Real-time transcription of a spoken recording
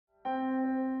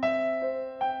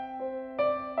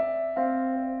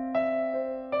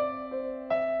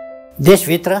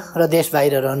देशभित्र र देश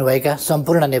बाहिर रहनुभएका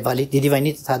सम्पूर्ण नेपाली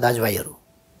दिदीबहिनी तथा दाजुभाइहरू,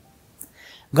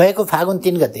 गएको फागुन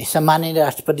 3 गते सम्माननीय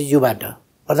राष्ट्रपतिज्यूबाट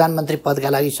प्रधानमन्त्री पदका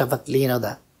लागि शपथ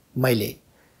लिइरहँदा मैले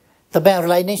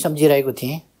तपाईहरूलाई नै सम्झिरहेको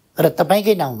थिएँ र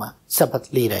तपाईँकै नाउँमा शपथ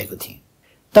लिइरहेको थिएँ।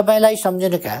 तपाईँलाई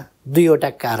सम्झनुका दुईवटा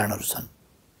कारणहरू छन्।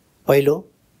 पहिलो,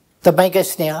 तपाईँका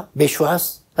स्नेह, विश्वास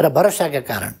र भरोसाका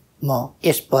कारण म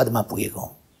यस पदमा पुगेको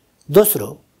हुँ। दोस्रो,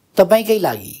 तपाईँकै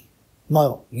लागि म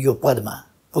यो पदमा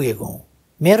पुगेको हुँ।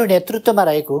 मेरो नेतृत्वमा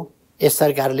रहेको यस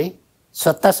सरकारले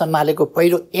सत्ता सम्हालेको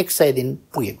पहिलो 100 दिन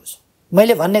पुगेको छ।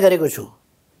 मैले भन्ने गरेको छु,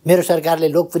 मेरो सरकारले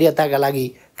लोकप्रियताका लागि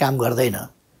काम गर्दैन,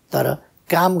 तर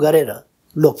काम गरेर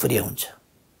लोकप्रिय हुन्छ।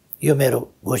 यो मेरो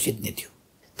घोषित नीति हो।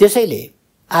 त्यसैले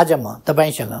आज म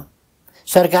तपाईसँग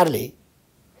सरकारले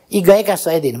यी गएका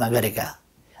 100 दिनमा गरेका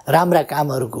राम्रा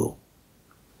कामहरूको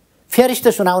फेरिस्त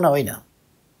सुनाउन होइन,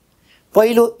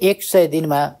 पहिलो 100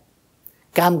 दिनमा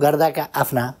काम गर्दाका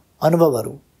आफ्ना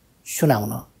अनुभवहरू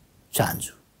सुनाउन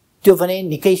चाहन्छु। त्यो पनि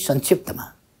निकै संक्षिप्तमा।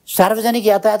 सार्वजनिक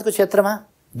यातायातको क्षेत्रमा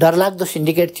डरलाग्दो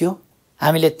सिन्डिकेट थियो,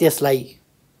 हामीले त्यसलाई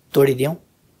तोडिदियौँ।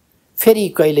 फेरि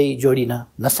कहिल्यै जोडिन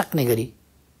नसक्ने गरी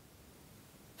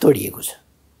तोडिएको छ।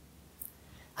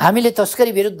 हामीले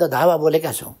तस्करी विरुद्ध धावा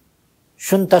बोलेका छौँ।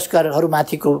 सुन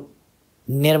तस्करहरूमाथिको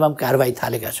निर्मम कारबाही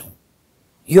थालेका छौँ।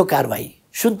 यो कारबाही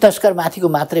सुन तस्करमाथिको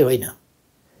मात्रै होइन,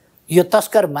 यो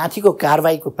तस्करमाथिको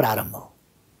कारबाहीको प्रारम्भ हो।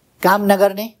 काम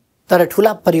नगर्ने तर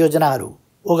ठुला परियोजनाहरू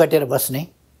ओगटेर बस्ने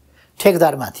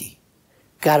ठेकदारमाथि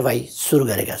कारबाही सुरु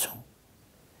गरेका छौँ।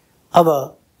 अब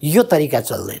यो तरिका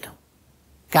चल्दैन।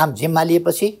 काम जिम्मा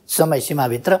लिएपछि समय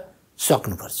सीमाभित्र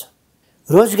सक्नुपर्छ।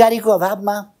 रोजगारीको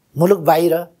अभावमा मुलुक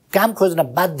बाहिर काम खोज्न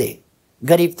बाध्य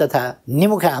गरिब तथा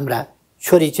निमुखा हाम्रा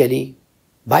छोरीचेली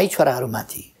भाइ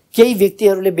छोराहरूमाथि केही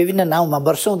व्यक्तिहरूले विभिन्न नाउँमा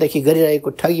वर्षौँदेखि गरिरहेको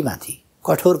ठगीमाथि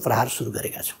कठोर प्रहार सुरु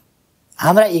गरेका छौँ।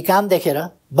 हाम्रा यी काम देखेर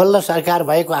बल्ल सरकार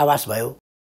भएको आभास भयो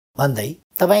भन्दै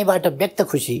तपाईँबाट व्यक्त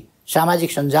खुसी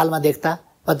सामाजिक सञ्जालमा देख्दा,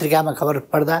 पत्रिकामा खबर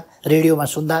पढ्दा, रेडियोमा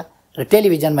सुन्दा र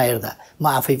टेलिभिजनमा हेर्दा म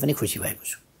आफै पनि खुसी भएको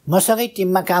छु। मसँगै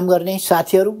टिममा काम गर्ने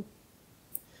साथीहरू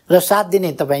र साथ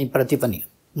दिने तपाईँप्रति पनि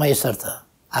म यसर्थ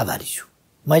आभारी छु।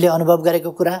 मैले अनुभव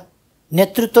गरेको कुरा,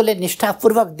 नेतृत्वले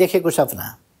निष्ठापूर्वक देखेको सपना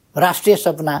राष्ट्रिय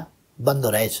सपना बन्दो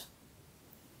रहेछ।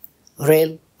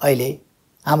 रेल अहिले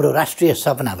हाम्रो राष्ट्रिय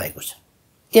सपना भएको छ।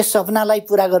 यस सपनालाई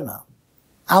पुरा गर्न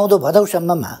आउँदो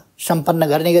भदौसम्ममा सम्पन्न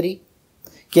गर्ने गरी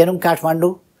केरुङ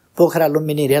काठमाडौँ पोखरा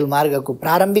लुम्बिनी रेलमार्गको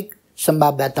प्रारम्भिक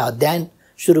सम्भाव्यता अध्ययन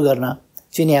सुरु गर्न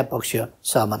चिनिया पक्ष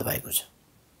सहमत भएको छ।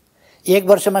 1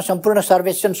 वर्षमा सम्पूर्ण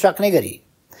सर्वेक्षण सक्ने गरी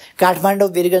काठमाडौँ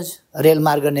वीरगञ्ज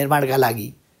रेलमार्ग निर्माणका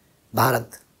लागि भारत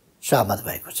सहमत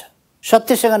भएको छ।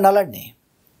 सत्यसँग नलड्ने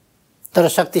तर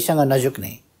शक्तिसँग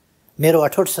नझुक्ने मेरो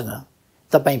अठोटसँग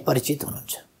तपाईँ परिचित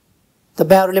हुनुहुन्छ।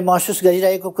 तपाईँहरूले महसुस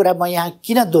गरिरहेको कुरा म यहाँ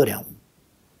किन दोहोऱ्याउँ?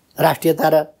 राष्ट्रियता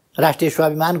र राष्ट्रिय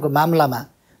स्वाभिमानको मामलामा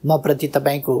म प्रति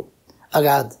तपाईँको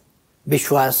अगाध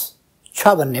विश्वास छ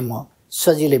भन्ने म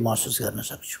सजिलै महसुस गर्न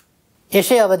सक्छु।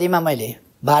 यसै अवधिमा मैले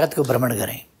भारतको भ्रमण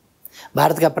गरेँ।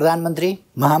 भारतका प्रधानमन्त्री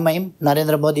महामहिम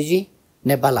नरेन्द्र मोदीजी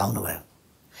नेपाल आउनुभयो।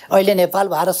 अहिले नेपाल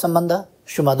भारत सम्बन्ध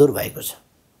सुमधुर भएको छ।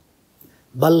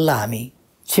 बल्ल हामी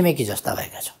छिमेकी जस्ता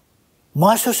भएका छौँ।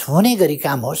 महसुस हुने गरी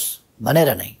काम होस्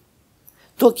भनेर नै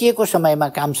तोकिएको समयमा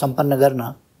काम सम्पन्न गर्न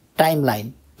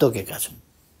टाइमलाइन तोकेका छौँ।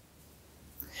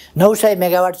 900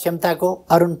 मेगावाट क्षमताको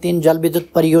अरुण 3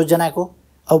 जलविद्युत परियोजनाको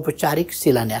औपचारिक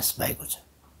शिलान्यास भएको छ।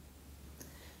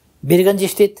 वीरगञ्ज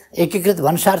स्थित एकीकृत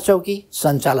भन्सार चौकी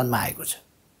सञ्चालनमा आएको छ।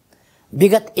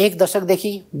 विगत 1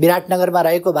 दशकदेखि विराटनगरमा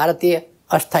रहेको भारतीय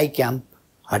अस्थायी क्याम्प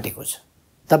हटेको छ।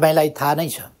 तपाईँलाई थाहा नै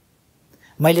छ,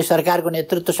 मैले सरकारको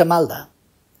नेतृत्व सम्हाल्दा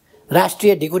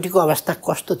राष्ट्रिय ढिकुटीको अवस्था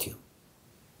कस्तो थियो।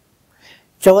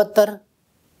 74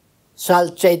 साल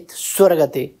चैत 16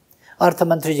 गते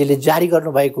अर्थमन्त्रीजीले जारी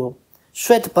गर्नुभएको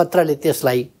श्वेत पत्रले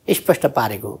त्यसलाई स्पष्ट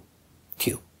पारेको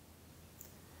थियो।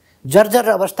 जर्जर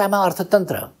अवस्थामा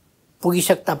अर्थतन्त्र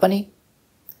पुगिसक्दा पनि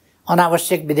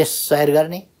अनावश्यक विदेश सैर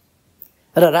गर्ने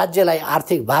र राज्यलाई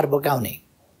आर्थिक भार बोकाउने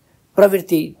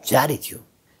प्रवृत्ति जारी थियो।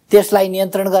 त्यसलाई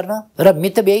नियन्त्रण गर्न र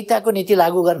मितव्ययिताको नीति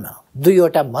लागू गर्न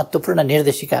 2वटा महत्त्वपूर्ण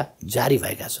निर्देशिका जारी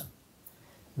भएका छन्।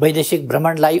 वैदेशिक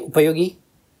भ्रमणलाई उपयोगी,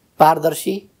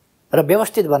 पारदर्शी र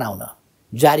व्यवस्थित बनाउन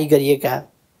जारी गरिएका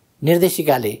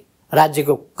निर्देशिकाले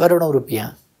राज्यको करोडौँ रुपियाँ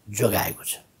जोगाएको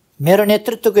छ। मेरो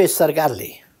नेतृत्वको यस सरकारले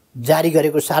जारी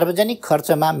गरेको सार्वजनिक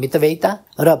खर्चमा मितव्ययिता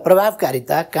र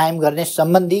प्रभावकारिता कायम गर्ने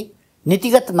सम्बन्धी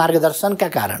नीतिगत मार्गदर्शनका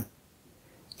कारण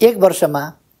 1 वर्षमा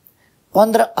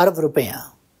 15 अरब रुपियाँ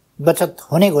बचत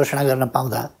हुने घोषणा गर्न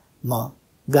पाउँदा म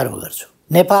गर्व गर्छु।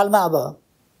 नेपालमा अब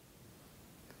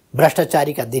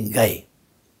भ्रष्टाचारीका दिन गए।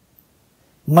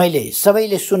 मैले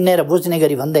सबैले सुन्ने र बुझ्ने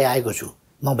गरी भन्दै आएको छु,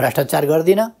 म भ्रष्टाचार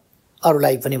गर्दिनँ,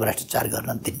 अरूलाई पनि भ्रष्टाचार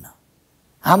गर्न दिन्न।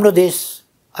 हाम्रो देश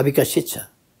अविकसित छ,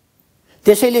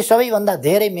 त्यसैले सबैभन्दा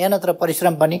धेरै मेहनत र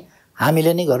परिश्रम पनि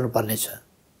हामीले नै गर्नुपर्नेछ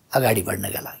अगाडि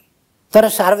बढ्नका लागि। तर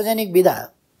सार्वजनिक विधा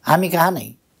हामी कहाँ नै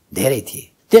धेरै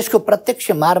थिए, त्यसको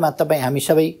प्रत्यक्ष मारमा तपाईँ हामी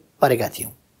सबै परेका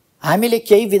थियौँ। हामीले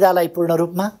केही विधालाई पूर्ण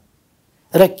रूपमा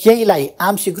र केहीलाई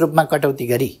आंशिक रूपमा कटौती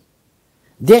गरी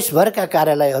देशभरका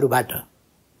कार्यालयहरूबाट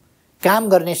काम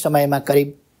गर्ने समयमा करिब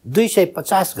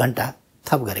 250 घण्टा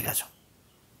थप गरेका छौँ।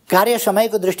 कार्य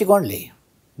समयको दृष्टिकोणले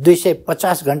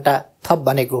 250 घण्टा थप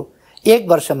भनेको 1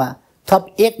 वर्षमा थप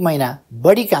 1 महिना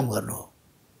बढी काम गर्नु हो।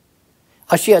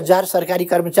 80,000 सरकारी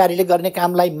कर्मचारीले गर्ने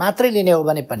कामलाई मात्रै लिने हो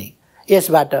भने पनि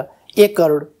यसबाट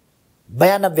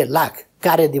 1,92,00,000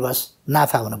 कार्य दिवस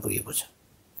नाफा हुन पुगेको छ।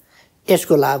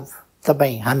 यसको लाभ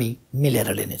तपाईँ हामी मिलेर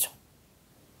लिनेछौँ।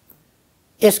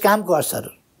 यस कामको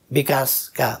असर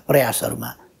विकासका प्रयासहरूमा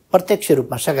प्रत्यक्ष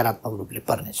रूपमा सकारात्मक रूपले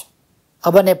पर्नेछ।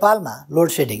 अब नेपालमा लोड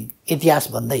सेडिङ इतिहास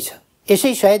बन्दैछ।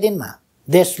 यसै 100 दिनमा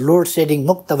देश लोड सेडिङ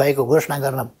मुक्त भएको घोषणा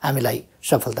गर्न हामीलाई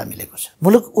सफलता मिलेको छ।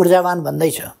 मुलुक ऊर्जावान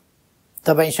बन्दैछ।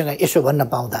 तपाईसँग यसो भन्न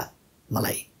पाउँदा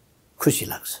मलाई खुसी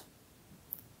लाग्छ।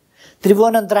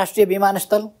 त्रिभुवन अन्तर्राष्ट्रिय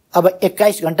विमानस्थल अब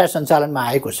 21 घण्टा सञ्चालनमा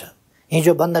आएको छ।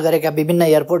 हिजो बन्द गरेका विभिन्न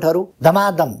एयरपोर्टहरू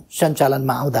धमाधम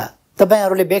सञ्चालनमा आउँदा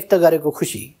तपाईहरूले व्यक्त गरेको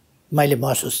खुसी मैले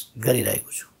महसुस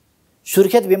गरिरहेको छु।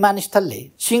 सुर्खेत विमानस्थलले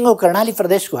सिङ्गो कर्णाली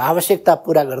प्रदेशको आवश्यकता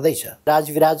पूरा गर्दैछ।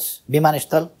 राजविराज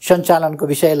विमानस्थल सञ्चालनको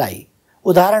विषयलाई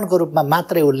उदाहरणको रूपमा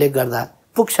मात्रै उल्लेख गर्दा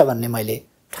पुग्छ भन्ने मैले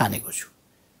ठानेको छु।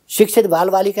 शिक्षित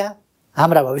बालबालिका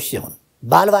हाम्रा भविष्य हुन्।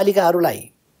 बालबालिकाहरूलाई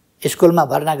स्कुलमा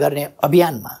भर्ना गर्ने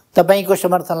अभियानमा तपाईँको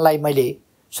समर्थनलाई मैले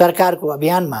सरकारको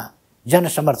अभियानमा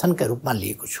जनसमर्थनका रूपमा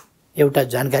लिएको छु। एउटा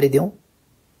जानकारी दिउँ,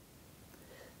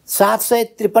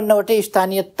 753वटै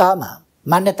स्थानीय तहमा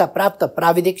मान्यता प्राप्त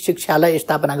प्राविधिक शिक्षालय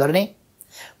स्थापना गर्ने,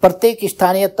 प्रत्येक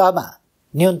स्थानीय तहमा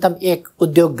न्यूनतम 1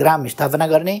 उद्योग ग्राम स्थापना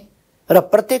गर्ने र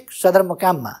प्रत्येक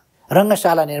सदरमुकाममा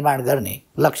रङ्गशाला निर्माण गर्ने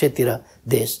लक्ष्यतिर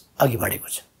देश अघि बढेको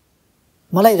छ।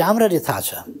 मलाई राम्ररी थाहा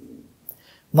छ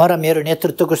म र मेरो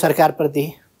नेतृत्वको सरकारप्रति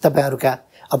तपाईँहरूका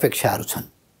अपेक्षाहरू छन्,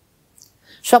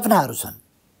 सपनाहरू छन्।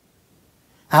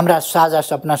 हाम्रा साझा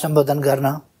सपना सम्बोधन गर्न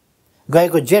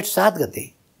गएको जेठ 7 गते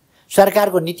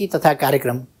सरकारको नीति तथा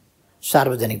कार्यक्रम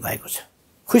सार्वजनिक भएको छ।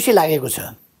 खुसी लागेको छ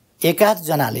एकाध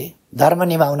जनाले धर्म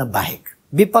निभाउन बाहेक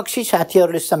विपक्षी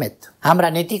साथीहरूले समेत हाम्रा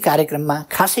नीति कार्यक्रममा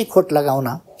खासै खोट लगाउन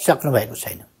सक्नु भएको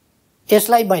छैन।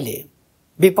 यसलाई मैले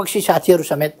विपक्षी साथीहरू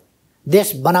समेत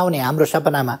देश बनाउने हाम्रो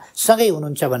सपनामा सँगै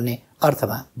हुनुहुन्छ भन्ने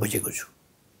अर्थमा बुझेको छु।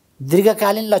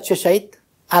 दीर्घकालीन लक्ष्यसहित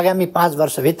आगामी 5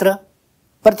 वर्षभित्र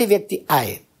प्रति व्यक्ति आय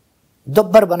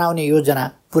दोब्बर बनाउने योजना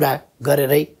पुरा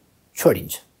गरेरै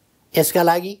छोडिन्छ। यसका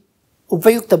लागि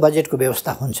उपयुक्त बजेटको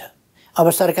व्यवस्था हुन्छ। अब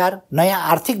सरकार नयाँ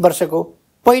आर्थिक वर्षको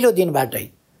पहिलो दिनबाटै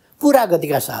पूरा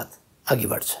गतिका साथ अघि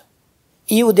बढ्छ।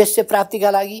 यी उद्देश्य प्राप्तिका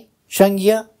लागि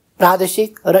सङ्घीय,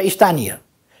 प्रादेशिक र स्थानीय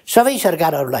सबै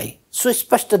सरकारहरूलाई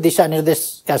सुस्पष्ट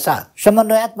दिशानिर्देशका साथ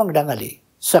समन्वयात्मक ढङ्गले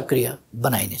सक्रिय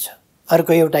बनाइनेछ।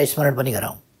 अर्को एउटा स्मरण पनि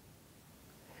गरौँ,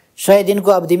 100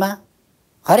 दिनको अवधिमा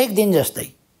हरेक दिन जस्तै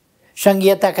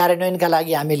सङ्घीयता कार्यान्वयनका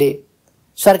लागि हामीले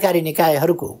सरकारी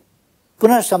निकायहरूको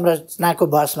पुनर्संरचनाको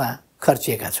बहसमा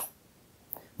खर्चिएका छौँ।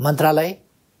 मन्त्रालय,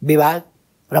 विभाग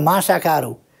र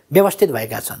महाशाखाहरू व्यवस्थित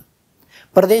भएका छन्।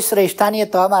 प्रदेश र स्थानीय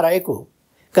तहमा रहेको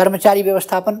कर्मचारी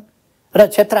व्यवस्थापन र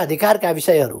क्षेत्राधिकारका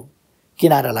विषयहरू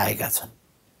किनारा लागेका छन्।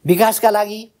 विकासका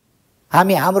लागि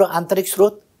हामी हाम्रो आन्तरिक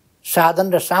स्रोत,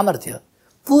 साधन र सामर्थ्य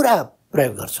पुरा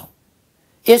प्रयोग गर्छौँ।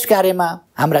 यस कार्यमा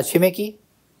हाम्रा छिमेकी,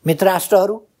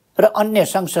 मित्रराष्ट्रहरू र अन्य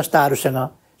सङ्घ संस्थाहरूसँग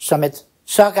समेत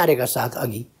सहकार्यका साथ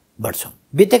अघि बढ्छौँ।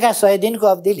 बितेका 100 दिनको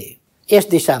अवधिले यस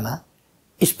दिशामा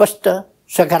स्पष्ट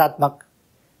सकारात्मक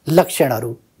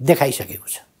लक्षणहरू देखाइसकेको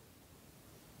छ।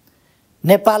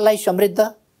 नेपाललाई समृद्ध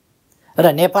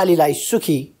र नेपालीलाई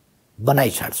सुखी बनाइ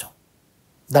छाड्छौँ।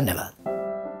 धन्यवाद।